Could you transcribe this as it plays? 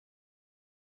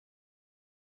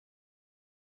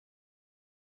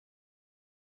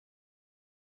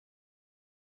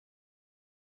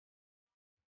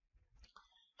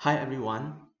Hi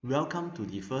everyone, welcome to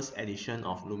the first edition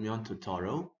of Lumion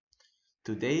tutorial.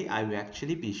 Today I will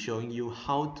actually be showing you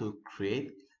how to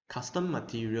create custom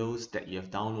materials that you have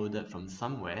downloaded from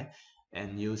somewhere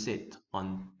and use it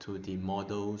onto the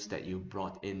models that you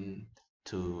brought in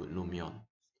to Lumion.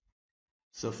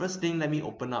 So first thing, let me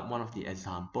open up one of the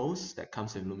examples that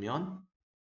comes with Lumion.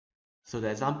 So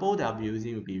the example that I'll be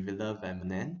using will be Villa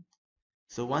Feminine.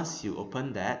 So once you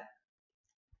open that,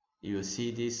 you will see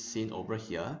this scene over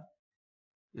here.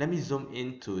 Let me zoom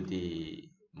into the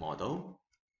model.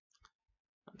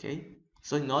 Okay,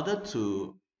 so in order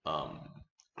to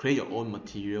create your own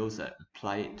materials and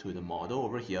apply it to the model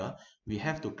over here, we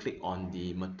have to click on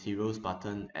the materials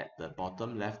button at the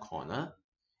bottom left corner,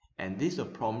 and this will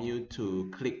prompt you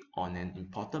to click on an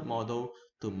imported model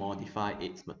to modify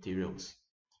its materials.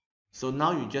 So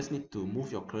now you just need to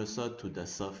move your cursor to the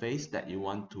surface that you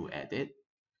want to edit,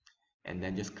 and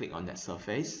then just click on that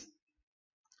surface.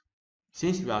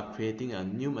 Since we are creating a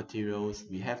new materials,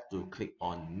 we have to click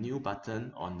on new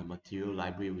button on the material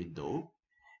library window,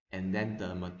 and then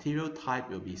the material type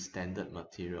will be standard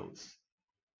materials.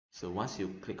 So once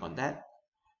you click on that,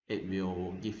 it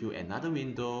will give you another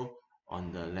window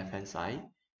on the left hand side,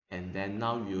 and then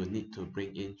now you need to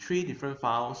bring in three different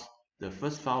files. The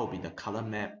first file will be the color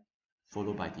map,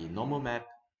 followed by the normal map,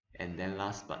 and then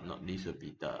last but not least will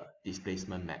be the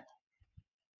displacement map.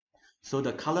 So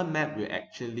the color map will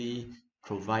actually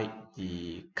provide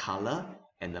the color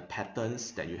and the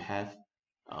patterns that you have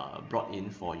brought in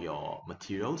for your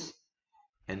materials.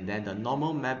 And then the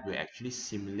normal map will actually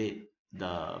simulate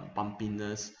the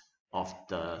bumpiness of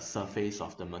the surface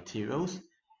of the materials.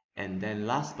 And then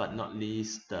last but not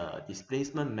least, the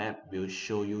displacement map will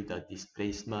show you the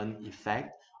displacement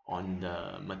effect on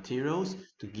the materials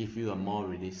to give you a more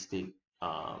realistic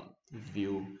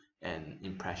view and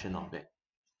impression of it.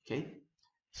 Okay,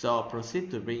 so I'll proceed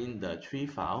to bring in the three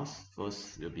files.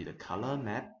 First will be the color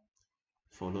map,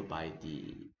 followed by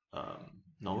the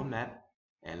normal map,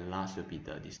 and last will be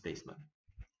the displacement.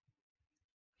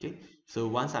 Okay, so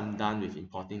once I'm done with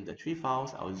importing the three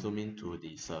files, I'll zoom into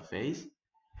the surface,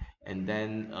 and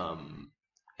then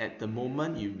at the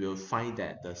moment you will find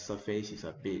that the surface is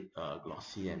a bit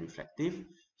glossy and reflective.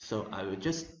 So I will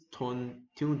just tune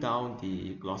down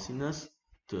the glossiness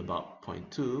to about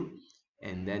 0.2,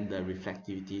 and then the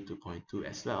reflectivity to 0.2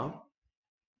 as well.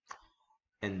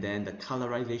 And then the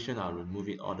colorization, I'll remove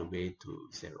it all the way to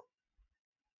 0.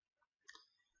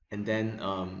 And then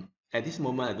at this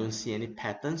moment, I don't see any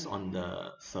patterns on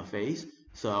the surface.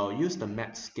 So I'll use the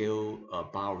map scale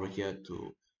bar over here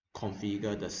to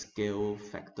configure the scale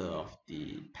factor of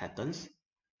the patterns.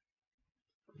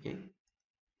 Okay,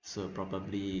 so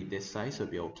probably this size will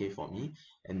be okay for me.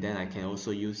 And then I can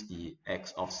also use the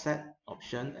X offset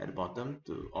option at the bottom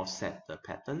to offset the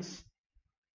patterns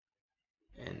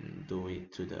and do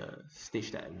it to the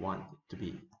stage that I want it to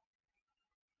be.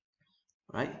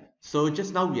 Right, so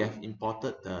just now we have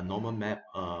imported the normal map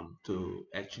to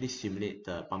actually simulate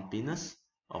the bumpiness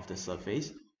of the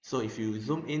surface. So if you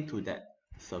zoom into that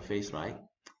surface, right,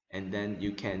 and then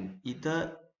you can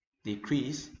either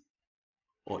decrease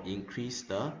or increase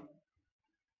the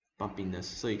bumpiness.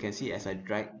 So you can see as I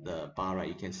drag the bar, right,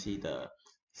 you can see the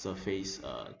surface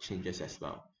changes as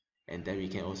well. And then we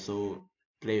can also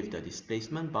play with the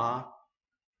displacement bar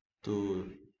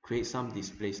to create some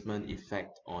displacement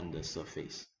effect on the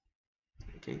surface.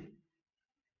 Okay,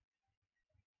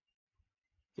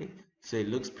 so it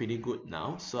looks pretty good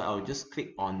now. So I'll just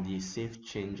click on the save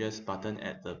changes button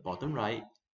at the bottom right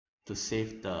to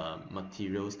save the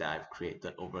materials that I've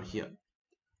created over here.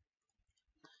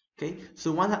 Okay,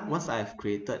 so once I've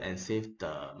created and saved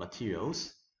the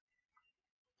materials,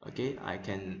 okay, I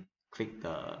can click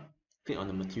on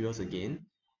the materials again,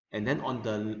 and then on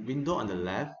the window on the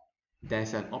left,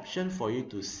 there's an option for you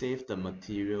to save the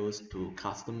materials to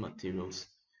custom materials,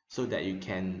 so that you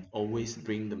can always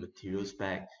bring the materials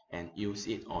back and use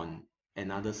it on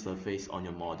another surface on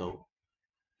your model.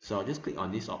 So I'll just click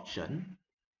on this option,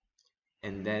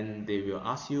 and then they will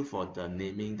ask you for the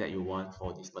naming that you want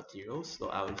for these materials. So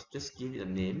I'll just give it a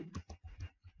name,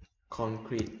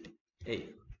 concrete A,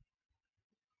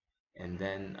 and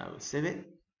then I will save it.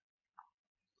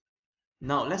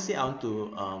 Now let's say I want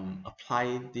to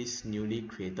apply these newly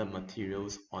created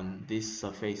materials on this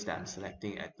surface that I'm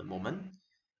selecting at the moment.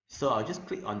 So I'll just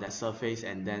click on that surface,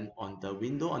 and then on the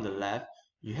window on the left,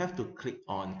 you have to click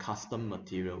on custom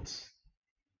materials.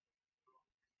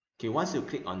 Okay, once you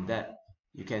click on that,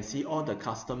 you can see all the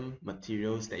custom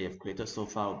materials that you have created so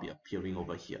far will be appearing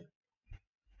over here.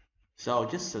 So I'll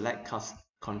just select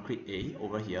concrete A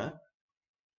over here,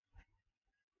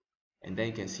 and then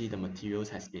you can see the materials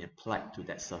has been applied to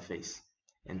that surface,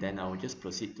 and then I will just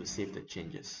proceed to save the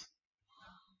changes.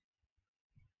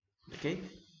 Okay,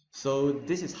 so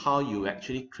this is how you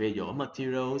actually create your own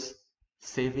materials,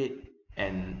 save it,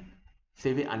 and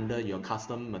save it under your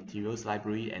custom materials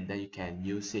library, and then you can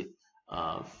use it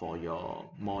for your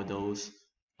models,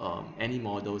 any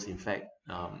models in fact,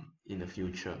 in the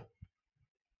future.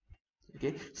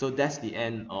 Okay, so that's the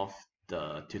end of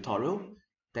the tutorial.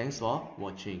 Thanks for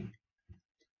watching.